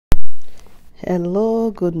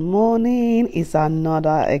Hello, good morning. It's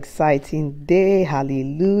another exciting day.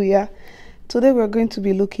 Hallelujah. Today we're going to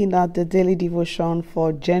be looking at the daily devotion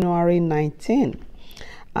for January 19,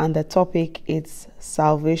 and the topic is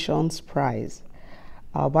Salvation's Prize.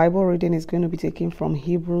 Our Bible reading is going to be taken from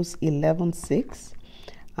Hebrews 11:6,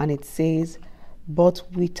 and it says, "But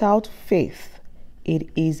without faith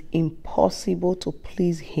it is impossible to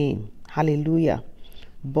please him." Hallelujah.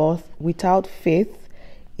 But without faith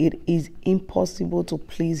it is impossible to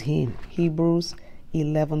please him. Hebrews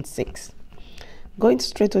 11:6. Going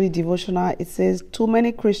straight to the devotional, it says, too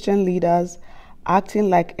many Christian leaders acting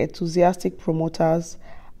like enthusiastic promoters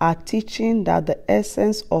are teaching that the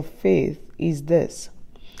essence of faith is this: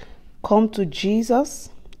 come to Jesus,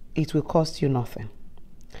 it will cost you nothing.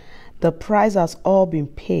 The price has all been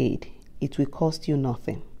paid, it will cost you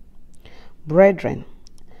nothing. Brethren,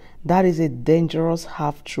 that is a dangerous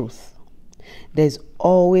half-truth. There's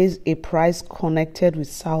always a price connected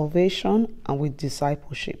with salvation and with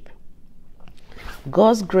discipleship.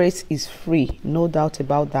 God's grace is free, no doubt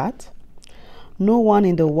about that. No one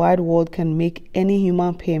in the wide world can make any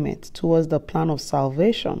human payment towards the plan of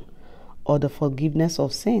salvation or the forgiveness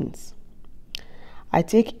of sins. I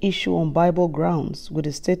take issue on Bible grounds with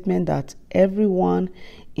the statement that everyone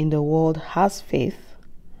in the world has faith.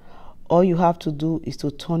 All you have to do is to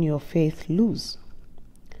turn your faith loose.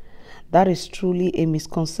 That is truly a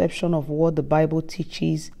misconception of what the Bible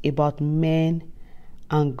teaches about men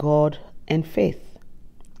and God and faith.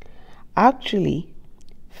 Actually,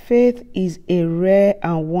 faith is a rare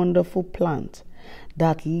and wonderful plant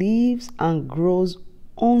that lives and grows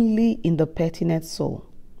only in the pertinent soul.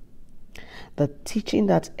 The teaching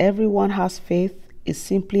that everyone has faith is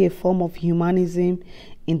simply a form of humanism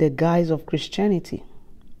in the guise of Christianity.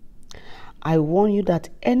 I warn you that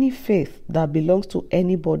any faith that belongs to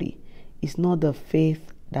anybody is not the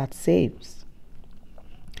faith that saves.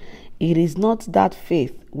 It is not that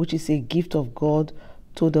faith which is a gift of God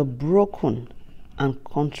to the broken and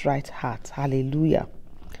contrite heart. Hallelujah.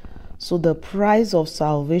 So the price of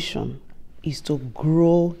salvation is to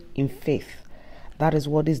grow in faith. That is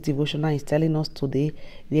what this devotional is telling us today.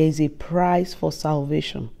 There is a price for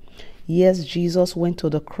salvation. Yes, Jesus went to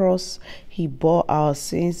the cross. He bore our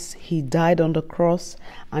sins. He died on the cross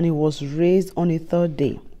and he was raised on the third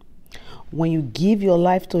day. When you give your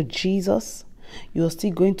life to Jesus, you're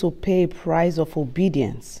still going to pay a price of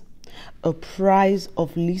obedience, a price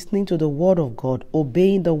of listening to the word of God,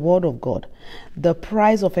 obeying the word of God, the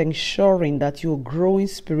price of ensuring that you're growing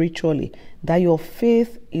spiritually, that your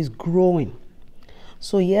faith is growing.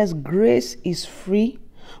 So yes, grace is free,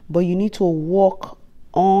 but you need to work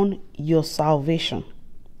on your salvation.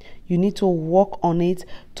 You need to work on it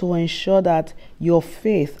to ensure that your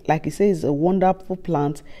faith, like it says, is a wonderful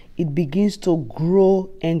plant. It begins to grow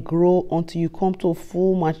and grow until you come to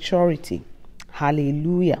full maturity.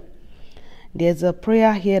 Hallelujah. There's a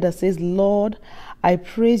prayer here that says, Lord, I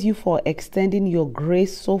praise you for extending your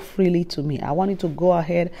grace so freely to me. I want you to go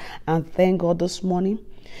ahead and thank God this morning.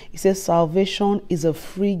 It says salvation is a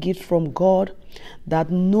free gift from God that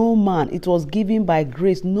no man, it was given by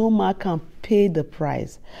grace, no man can pay the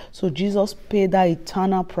price. So Jesus paid that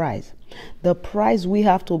eternal price. The price we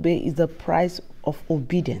have to pay is the price of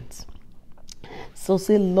obedience. So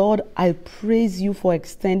say, Lord, I praise you for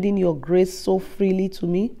extending your grace so freely to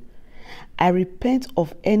me. I repent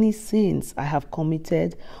of any sins I have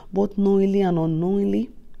committed, both knowingly and unknowingly.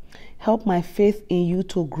 Help my faith in you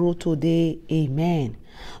to grow today. Amen.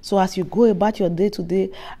 So as you go about your day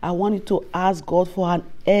today, I want you to ask God for an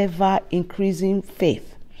ever-increasing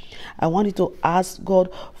faith. I want you to ask God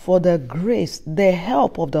for the grace, the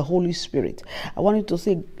help of the Holy Spirit. I want you to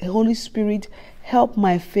say, Holy Spirit, help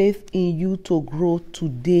my faith in you to grow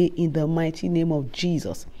today in the mighty name of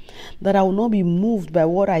Jesus. That I will not be moved by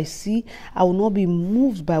what I see. I will not be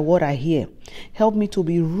moved by what I hear. Help me to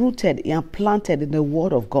be rooted and planted in the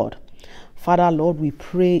word of God. Father, Lord, we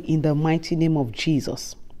pray in the mighty name of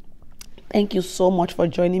Jesus. Thank you so much for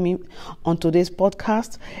joining me on today's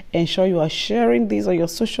podcast. Ensure you are sharing this on your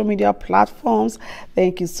social media platforms.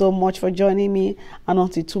 Thank you so much for joining me. And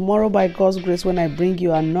until tomorrow, by God's grace, when I bring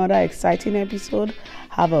you another exciting episode,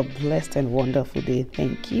 have a blessed and wonderful day.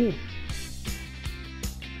 Thank you.